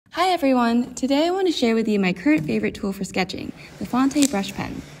Hi everyone! Today I want to share with you my current favorite tool for sketching, the Fonte brush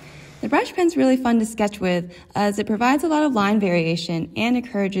pen. The brush pen's really fun to sketch with as it provides a lot of line variation and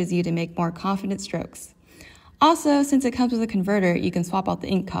encourages you to make more confident strokes. Also, since it comes with a converter, you can swap out the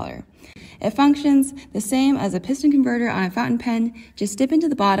ink color. It functions the same as a piston converter on a fountain pen, just dip into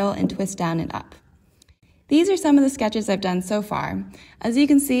the bottle and twist down and up. These are some of the sketches I've done so far. As you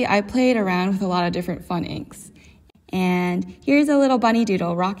can see, I played around with a lot of different fun inks. And here's a little bunny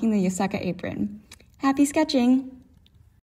doodle rocking the Yosaka apron. Happy sketching!